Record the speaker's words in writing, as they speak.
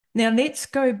Now let's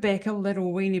go back a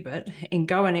little weeny bit and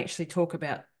go and actually talk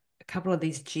about a couple of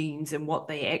these genes and what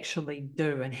they actually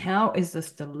do and how is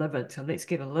this delivered. So let's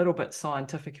get a little bit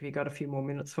scientific if you've got a few more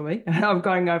minutes for me. I'm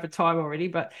going over time already,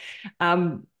 but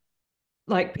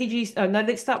like PGs, no,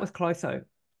 let's start with Klotho.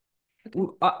 Okay.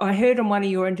 I heard in one of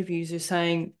your interviews you're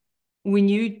saying when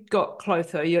you got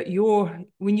Klotho,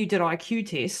 when you did IQ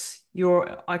tests,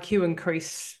 your IQ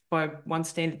increased by one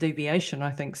standard deviation,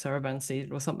 I think Sarabhan said,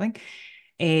 or something.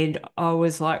 And I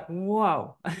was like,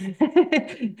 whoa.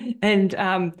 and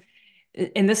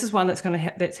and this is one that's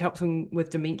that's helping with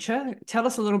dementia. Tell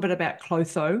us a little bit about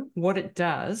Klotho, what it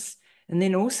does, and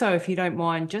then also, if you don't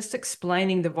mind, just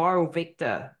explaining the viral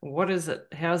vector. What is it?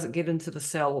 How does it get into the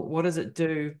cell? What does it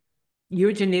do?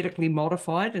 You're genetically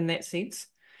modified in that sense.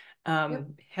 Yep.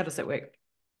 How does that work?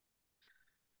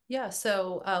 Yeah,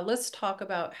 so let's talk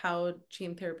about how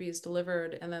gene therapy is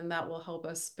delivered, and then that will help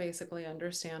us basically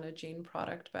understand a gene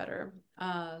product better.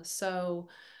 So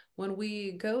when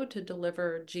we go to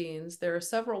deliver genes, there are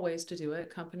several ways to do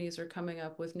it. Companies are coming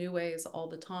up with new ways all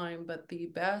the time, but the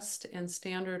best and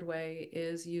standard way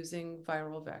is using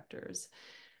viral vectors.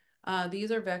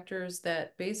 These are vectors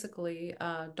that basically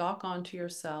dock onto your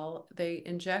cell. They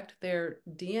inject their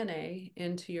DNA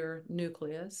into your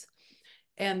nucleus,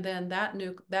 and then that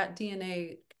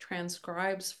DNA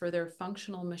transcribes for their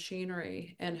functional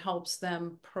machinery and helps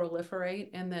them proliferate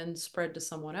and then spread to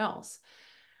someone else.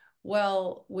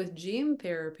 Well, with gene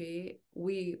therapy,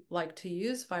 we like to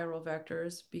use viral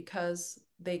vectors because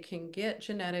they can get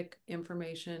genetic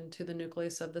information to the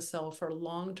nucleus of the cell for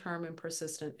long-term and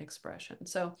persistent expression.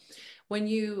 So when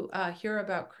you hear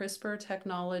about CRISPR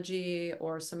technology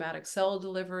or somatic cell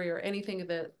delivery or anything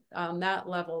that on that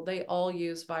level, they all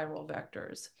use viral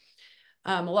vectors.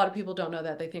 A lot of people don't know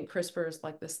that. They think CRISPR is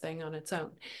like this thing on its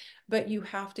own. But you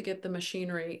have to get the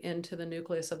machinery into the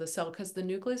nucleus of the cell because the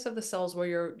nucleus of the cell is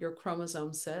where your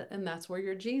chromosomes sit, and that's where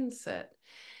your genes sit.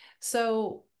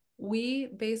 So we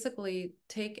basically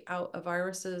take out a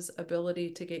virus's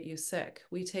ability to get you sick.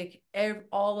 We take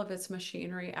all of its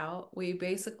machinery out. We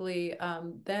basically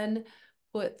then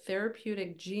put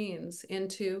therapeutic genes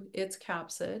into its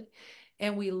capsid,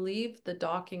 and we leave the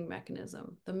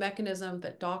mechanism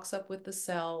that docks up with the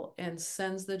cell and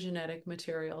sends the genetic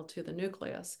material to the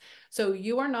nucleus. So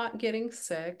you are not getting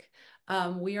sick.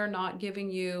 We are not giving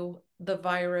you the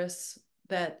virus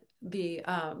that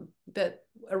that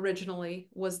originally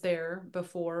was there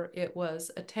before it was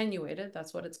attenuated.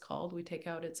 That's what it's called. We take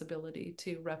out its ability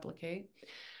to replicate.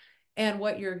 And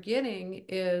what you're getting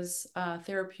is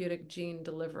therapeutic gene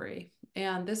delivery.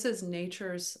 And this is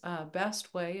nature's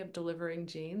best way of delivering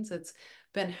genes. It's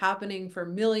been happening for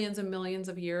millions and millions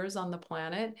of years on the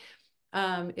planet.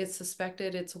 It's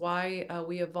suspected it's why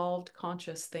we evolved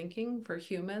conscious thinking for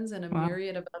humans and a Wow.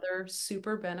 myriad of other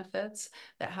super benefits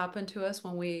that happened to us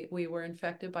when we were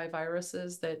infected by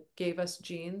viruses that gave us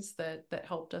genes that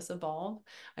helped us evolve.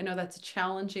 I know that's a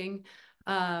challenging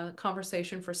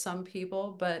conversation for some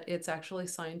people, but it's actually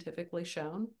scientifically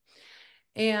shown.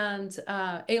 And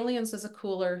aliens is a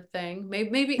cooler thing.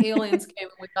 Maybe aliens came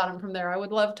and we got them from there. I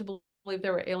would love to believe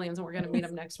there were aliens and we're going to meet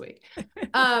them next week.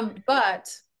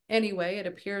 But anyway, it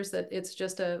appears that it's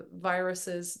just a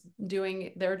viruses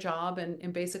doing their job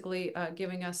and basically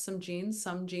giving us some genes.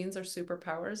 Some genes are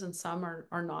superpowers and some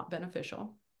are not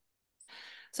beneficial.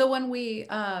 So when we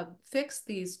fix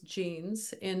these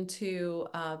genes into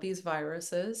these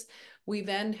viruses, we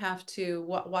then have to,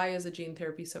 why is a gene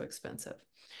therapy so expensive?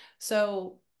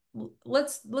 So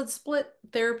let's split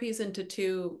therapies into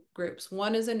two groups.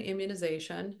 One is an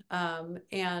immunization,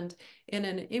 and in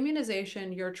an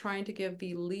immunization, you're trying to give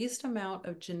the least amount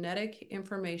of genetic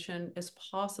information as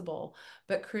possible,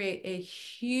 but create a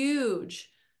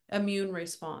huge immune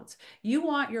response. You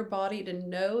want your body to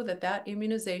know that that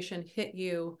immunization hit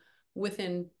you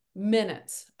within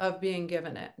minutes of being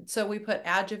given it. So we put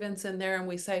adjuvants in there and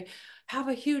we say, have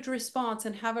a huge response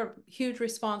and have a huge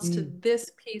response to Mm.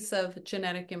 this piece of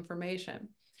genetic information.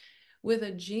 With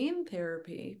a gene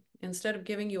therapy, instead of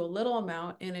giving you a little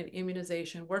amount in an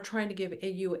immunization, we're trying to give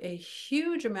you a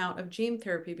huge amount of gene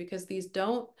therapy because these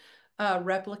don't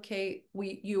replicate.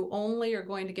 You only are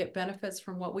going to get benefits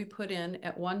from what we put in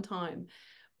at one time,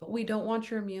 but we don't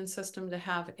want your immune system to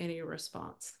have any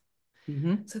response.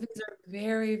 Hmm. So these are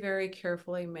very, very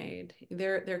carefully made.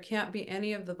 There can't be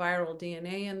any of the viral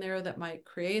DNA in there that might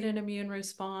create an immune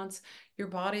response. Your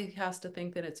body has to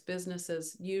think that it's business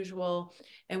as usual.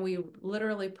 And we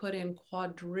literally put in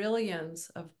quadrillions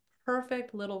of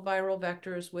perfect little viral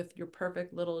vectors with your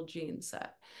perfect little gene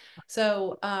set.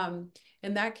 So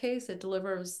in that case, it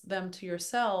delivers them to your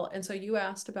cell. And so you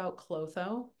asked about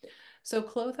Klotho. So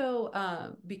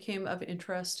Klotho became of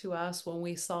interest to us when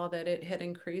we saw that it had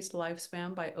increased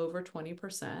lifespan by over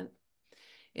 20%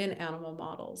 in animal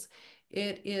models.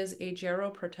 It is a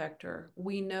geroprotector.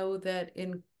 We know that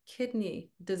in kidney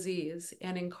disease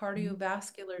and in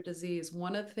cardiovascular disease,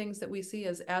 one of the things that we see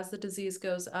is as the disease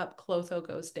goes up, Klotho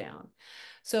goes down.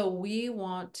 So we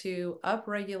want to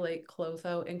upregulate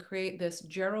Klotho and create this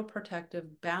geroprotective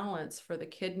balance for the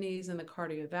kidneys and the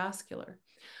cardiovascular.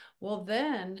 Well,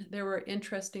 then there were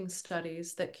interesting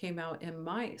studies that came out in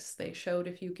mice. They showed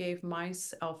if you gave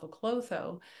mice alpha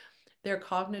Klotho, their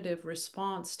cognitive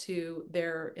response to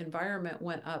their environment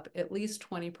went up at least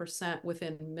 20%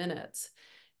 within minutes.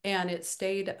 And it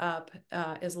stayed up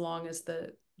as long as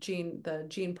the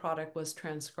gene product was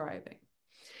transcribing.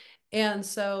 And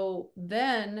so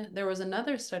then there was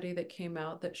another study that came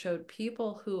out that showed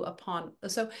people who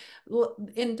so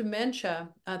in dementia,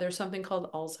 there's something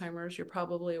called Alzheimer's. You're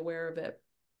probably aware of it.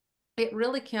 It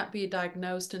really can't be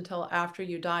diagnosed until after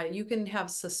you die. You can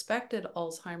have suspected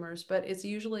Alzheimer's, but it's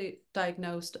usually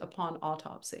diagnosed upon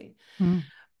autopsy. Mm.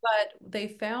 But they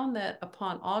found that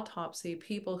upon autopsy,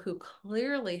 people who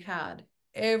clearly had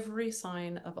every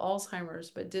sign of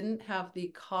Alzheimer's but didn't have the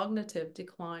cognitive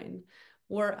decline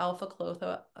were alpha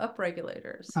Klotho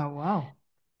upregulators. Oh, wow.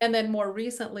 And then more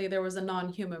recently, there was a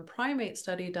non-human primate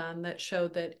study done that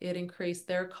showed that it increased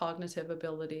their cognitive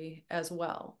ability as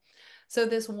well. So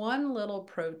this one little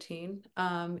protein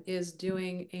is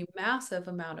doing a massive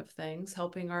amount of things,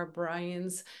 helping our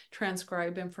brains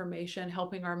transcribe information,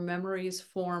 helping our memories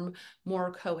form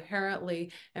more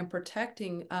coherently, and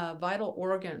protecting vital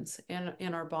organs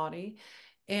in our body.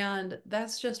 And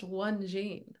that's just one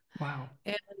gene. Wow.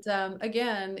 And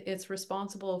again, it's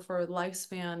responsible for a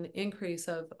lifespan increase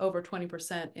of over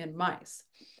 20% in mice.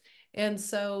 And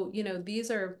so, these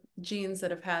are genes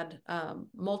that have had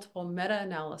multiple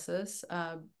meta-analysis,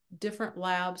 different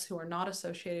labs who are not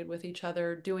associated with each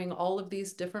other, doing all of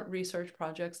these different research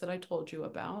projects that I told you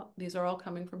about. These are all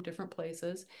coming from different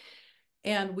places.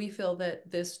 And we feel that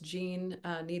this gene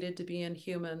needed to be in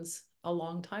humans a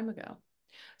long time ago.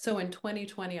 So in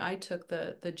 2020, I took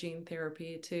the gene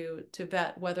therapy to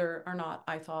vet whether or not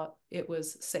I thought it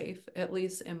was safe, at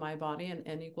least in my body, and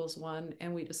N=1,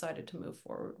 and we decided to move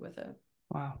forward with it.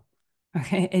 Wow.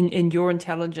 Okay. And your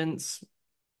intelligence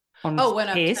on went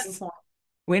up 10 tests points.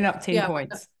 went up 10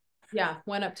 points.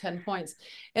 Went up 10 points.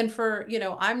 And for,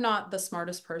 I'm not the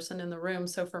smartest person in the room.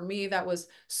 So for me, that was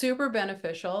super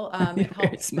beneficial. It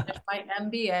helped finish my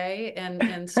MBA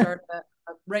and start a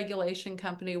regulation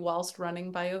company whilst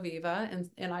running BioViva.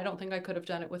 And I don't think I could have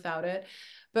done it without it.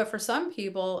 But for some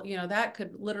people, that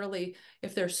could literally,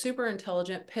 if they're super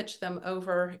intelligent, pitch them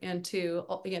over into,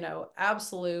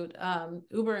 absolute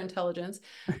uber intelligence.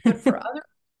 But for other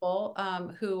people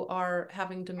who are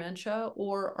having dementia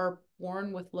or are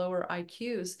born with lower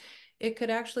IQs, it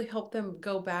could actually help them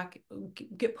go back,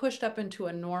 get pushed up into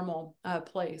a normal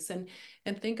place. And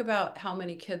think about how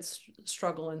many kids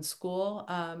struggle in school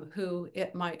who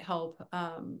it might help,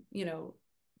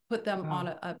 put them on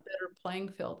a better playing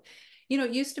field.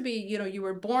 It used to be, you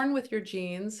were born with your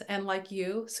genes, and like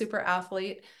you, super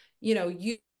athlete,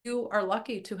 you are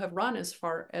lucky to have run as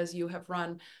far as you have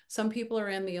run. Some people are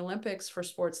in the Olympics for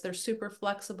sports. They're super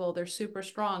flexible. They're super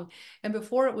strong. And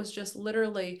before it was just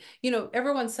literally,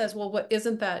 everyone says, well, what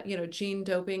isn't that, gene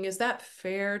doping? Is that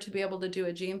fair to be able to do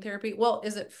a gene therapy? Well,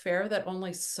 is it fair that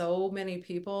only so many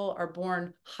people are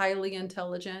born highly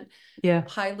intelligent,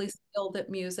 highly skilled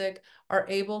at music, are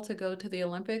able to go to the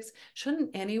Olympics? Shouldn't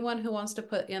anyone who wants to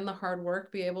put in the hard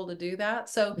work be able to do that?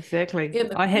 So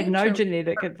exactly. I had no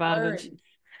genetic advantage. learning.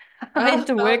 I had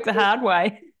to work the hard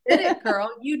way. You did it,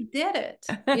 girl. You did it.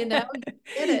 You did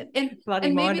it.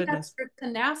 And maybe that's your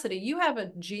tenacity. You have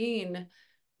a gene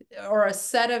or a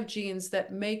set of genes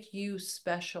that make you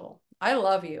special. I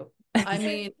love you. I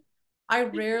mean, I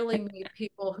rarely meet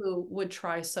people who would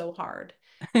try so hard.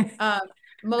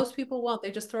 Most people won't.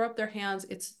 They just throw up their hands.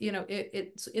 It's,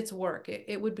 it's work.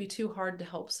 It would be too hard to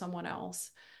help someone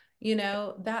else.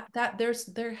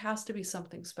 There has to be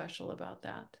something special about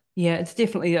that. Yeah, it's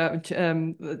definitely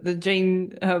the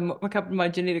gene. A couple of my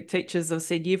genetic teachers have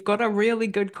said you've got a really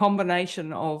good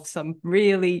combination of some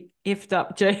really effed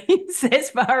up genes as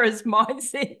far as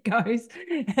mindset goes,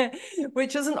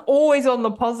 which isn't always on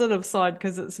the positive side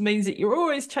because it means that you're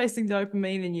always chasing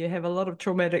dopamine and you have a lot of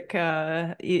traumatic,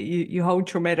 you hold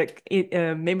traumatic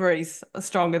memories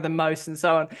stronger than most and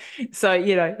so on. So,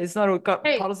 it's not all got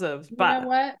positives. But you know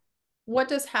what? What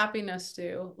does happiness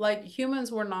do? Like,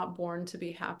 humans were not born to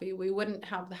be happy. We wouldn't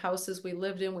have the houses we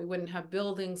lived in. We wouldn't have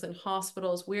buildings and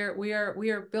hospitals. We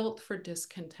are built for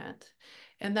discontent.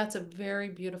 And that's a very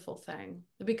beautiful thing,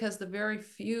 because the very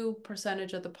few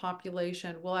percentage of the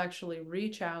population will actually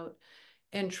reach out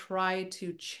and try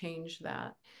to change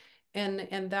that.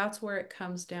 And that's where it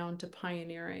comes down to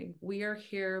pioneering. We are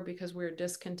here because we're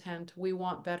discontent. We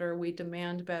want better, we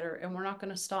demand better, and we're not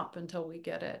going to stop until we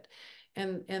get it.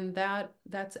 And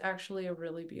that's actually a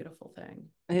really beautiful thing.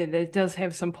 It does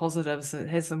have some positives. It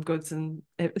has some goods, and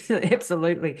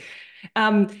absolutely.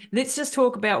 Let's just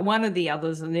talk about one of the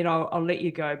others, and then I'll let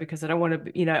you go, because I don't want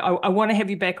to, I want to have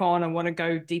you back on. I want to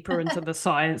go deeper into the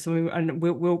science, and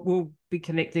we'll be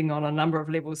connecting on a number of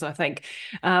levels, I think.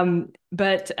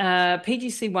 But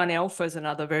PGC1 alpha is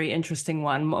another very interesting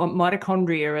one.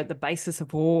 Mitochondria are at the basis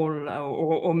of all,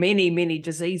 or many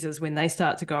diseases when they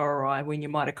start to go awry, when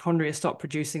your mitochondria stop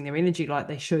producing their energy like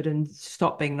they should and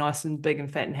stop being nice and big and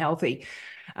fat and healthy.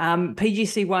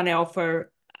 PGC1 alpha,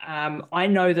 I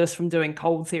know this from doing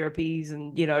cold therapies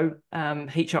and,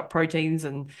 heat shock proteins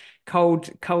and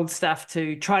cold stuff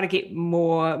to try to get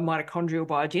more mitochondrial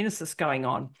biogenesis going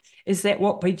on. Is that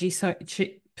what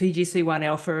PGC1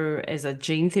 alpha as a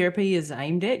gene therapy is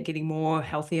aimed at, getting more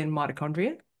healthy in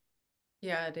mitochondria?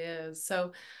 Yeah, it is.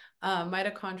 So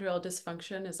mitochondrial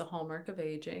dysfunction is a hallmark of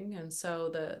aging. And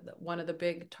so one of the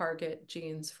big target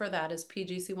genes for that is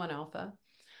PGC1 alpha.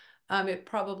 It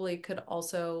probably could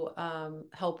also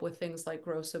help with things like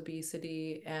gross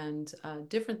obesity and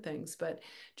different things, but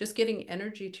just getting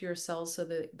energy to your cells so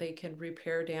that they can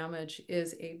repair damage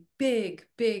is a big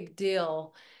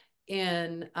deal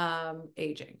in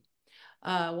aging.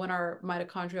 When our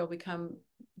mitochondria become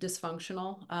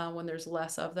dysfunctional, when there's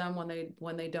less of them,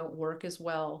 when they don't work as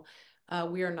well,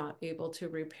 we are not able to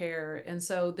repair. And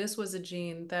so this was a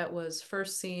gene that was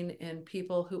first seen in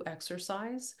people who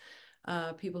exercise.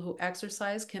 People who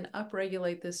exercise can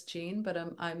upregulate this gene, but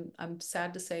I'm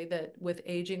sad to say that with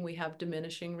aging we have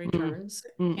diminishing returns.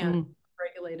 You can't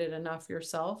regulate it enough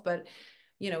yourself, but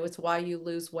it's why you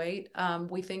lose weight.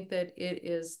 We think that it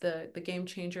is the game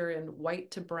changer in white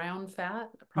to brown fat.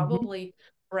 Probably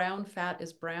brown fat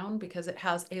is brown because it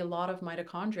has a lot of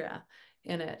mitochondria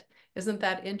in it. Isn't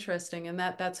that interesting? And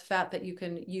that's fat that you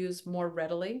can use more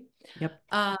readily. Yep.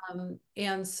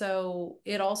 And so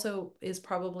it also is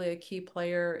probably a key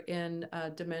player in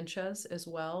dementias, as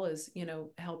well as,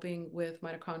 helping with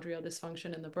mitochondrial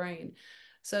dysfunction in the brain.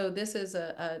 So this is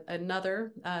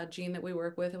another gene that we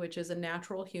work with, which is a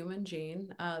natural human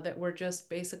gene that we're just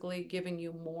basically giving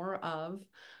you more of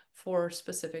for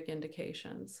specific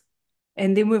indications.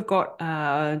 And then we've got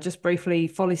just briefly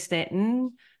Follistatin,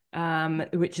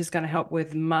 which is going to help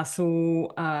with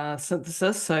muscle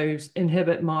synthesis. So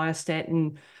inhibit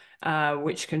myostatin,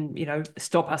 which can,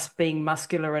 stop us being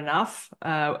muscular enough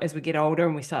as we get older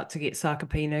and we start to get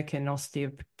sarcopenic and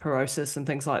osteoporosis and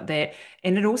things like that.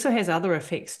 And it also has other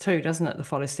effects too, doesn't it, the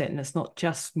Follistatin? It's not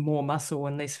just more muscle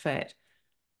and less fat.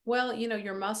 Well,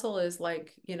 your muscle is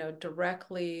like,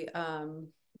 directly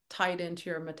tied into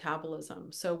your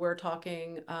metabolism. So we're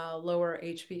talking lower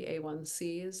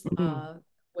HbA1cs,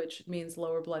 which means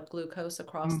lower blood glucose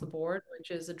across the board,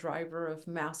 which is a driver of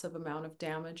massive amount of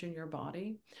damage in your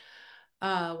body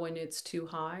when it's too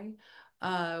high.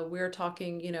 We're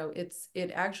talking,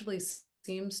 it actually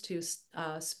seems to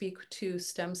speak to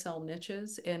stem cell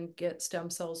niches and get stem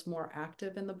cells more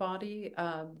active in the body.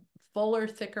 Fuller,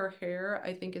 thicker hair,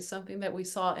 I think, is something that we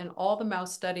saw in all the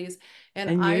mouse studies.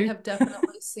 And I have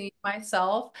definitely seen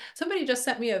myself. Somebody just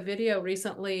sent me a video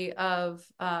recently of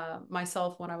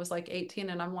myself when I was like 18,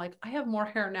 and I'm like, I have more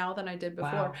hair now than I did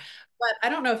before. Wow. But I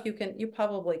don't know if you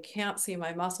probably can't see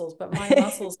my muscles, but my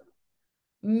muscles,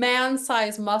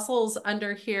 man-sized muscles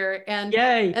under here.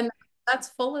 Yay. And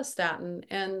that's Follistatin.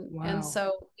 And Wow.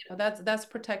 so, that's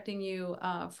protecting you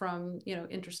from,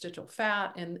 interstitial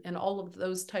fat and all of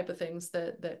those type of things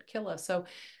that kill us. So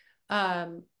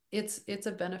it's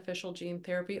a beneficial gene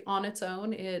therapy on its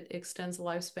own. It extends the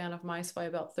lifespan of mice by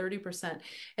about 30%.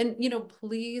 And,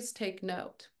 please take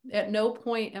note, at no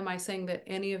point am I saying that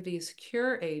any of these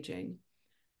cure aging.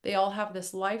 They all have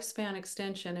this lifespan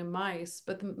extension in mice,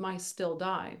 but the mice still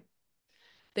die.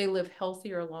 They live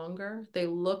healthier longer. They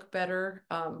look better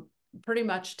pretty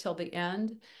much till the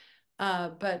end.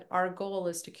 But our goal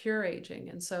is to cure aging.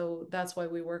 And so that's why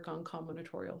we work on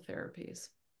combinatorial therapies.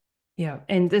 Yeah,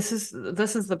 and this is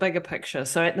the bigger picture.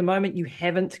 So at the moment you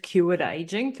haven't cured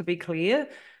aging, to be clear,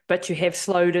 but you have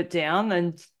slowed it down,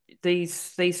 and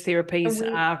these therapies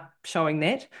are showing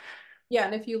that. Yeah,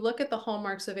 and if you look at the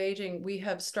hallmarks of aging, we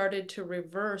have started to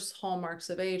reverse hallmarks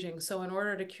of aging. So in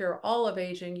order to cure all of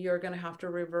aging, you're going to have to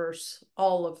reverse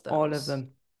all of All of those.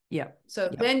 them. Yeah. So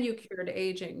Yeah. then you cured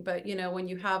aging. But, when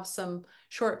you have some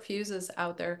short fuses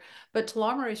out there, but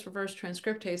telomerase reverse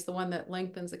transcriptase, the one that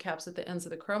lengthens the caps at the ends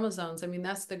of the chromosomes, I mean,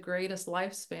 that's the greatest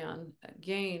lifespan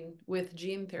gain with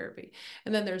gene therapy.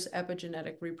 And then there's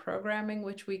epigenetic reprogramming,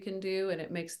 which we can do, and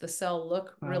it makes the cell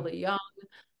look Wow. really young.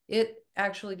 It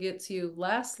actually gets you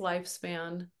less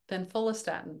lifespan than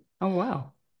Follistatin. Oh,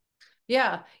 wow.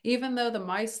 Yeah, even though the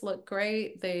mice look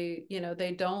great, they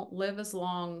don't live as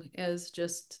long as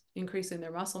just increasing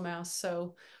their muscle mass.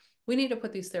 So we need to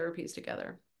put these therapies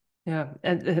together. Yeah,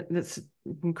 and that's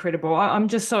incredible. I'm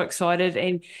just so excited.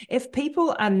 And if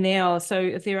people are now, so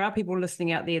if there are people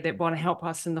listening out there that want to help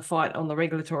us in the fight on the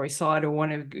regulatory side, or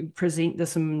want to present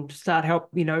this and start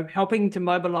helping to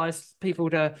mobilize people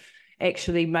to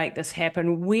actually make this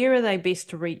happen, where are they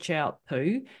best to reach out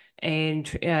to? And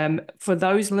for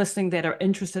those listening that are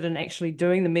interested in actually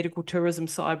doing the medical tourism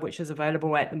side, which is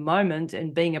available at the moment,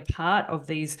 and being a part of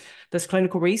this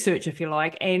clinical research, if you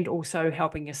like, and also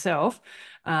helping yourself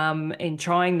and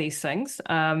trying these things.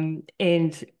 And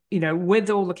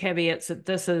with all the caveats that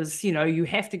this is, you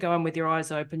have to go in with your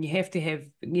eyes open. You have to have,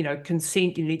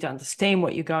 consent. You need to understand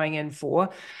what you're going in for.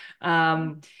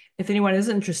 If anyone is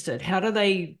interested, how do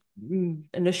they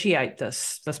initiate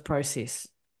this process?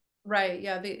 Right.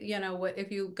 Yeah.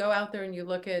 If you go out there and you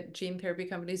look at gene therapy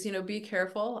companies, be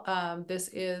careful. This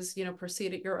is,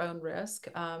 proceed at your own risk.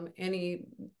 Any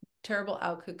terrible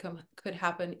outcome could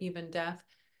happen, even death.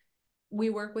 We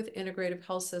work with integrative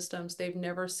health systems. They've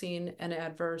never seen an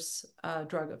adverse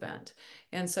drug event.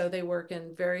 And so they work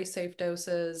in very safe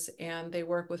doses, and they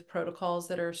work with protocols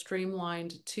that are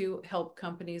streamlined to help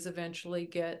companies eventually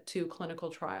get to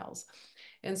clinical trials.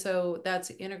 And so that's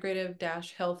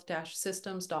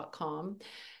integrative-health-systems.com.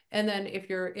 And then if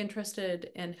you're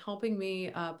interested in helping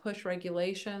me push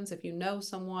regulations, if you know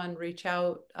someone, reach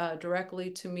out directly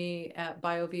to me at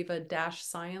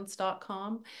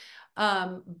bioviva-science.com.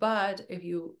 But if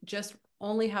you just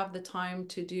only have the time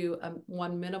to do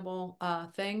one minimal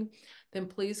thing, then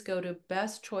please go to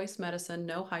Best Choice Medicine,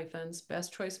 no hyphens,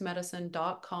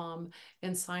 bestchoicemedicine.com,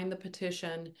 and sign the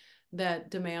petition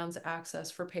that demands access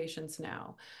for patients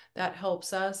now. That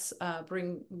helps us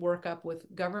bring work up with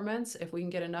governments. If we can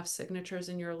get enough signatures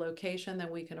in your location,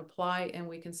 then we can apply and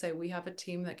we can say, we have a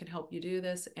team that can help you do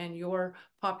this, and your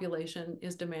population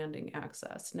is demanding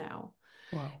access now.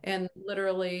 Wow. And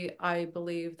literally, I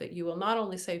believe that you will not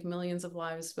only save millions of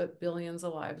lives, but billions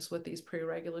of lives with these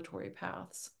pre-regulatory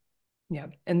paths. Yeah.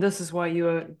 And this is why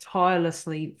you're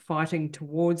tirelessly fighting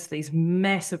towards these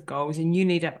massive goals, and you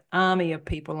need an army of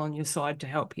people on your side to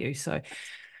help you. So,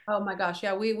 oh my gosh,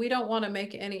 yeah, we don't want to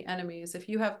make any enemies. If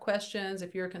you have questions,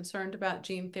 if you're concerned about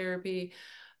gene therapy,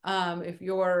 if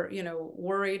you're,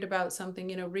 worried about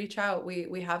something, reach out.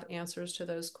 We have answers to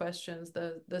those questions.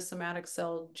 The somatic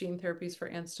cell gene therapies, for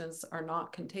instance, are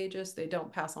not contagious. They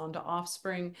don't pass on to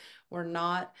offspring. We're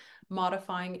not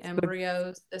modifying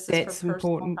embryos. This is for that's personal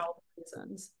important. health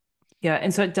reasons. Yeah,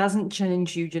 and so it doesn't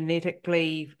change you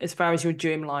genetically as far as your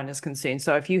germline is concerned.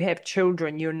 So if you have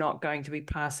children, you're not going to be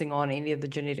passing on any of the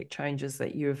genetic changes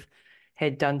that you've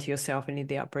had done to yourself, any of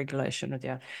the upregulation.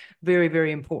 Or very,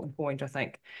 very important point, I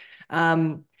think.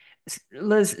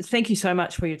 Liz, thank you so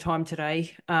much for your time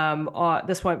today.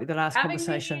 This won't be the last Having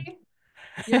conversation. me,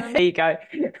 you're There amazing. you go.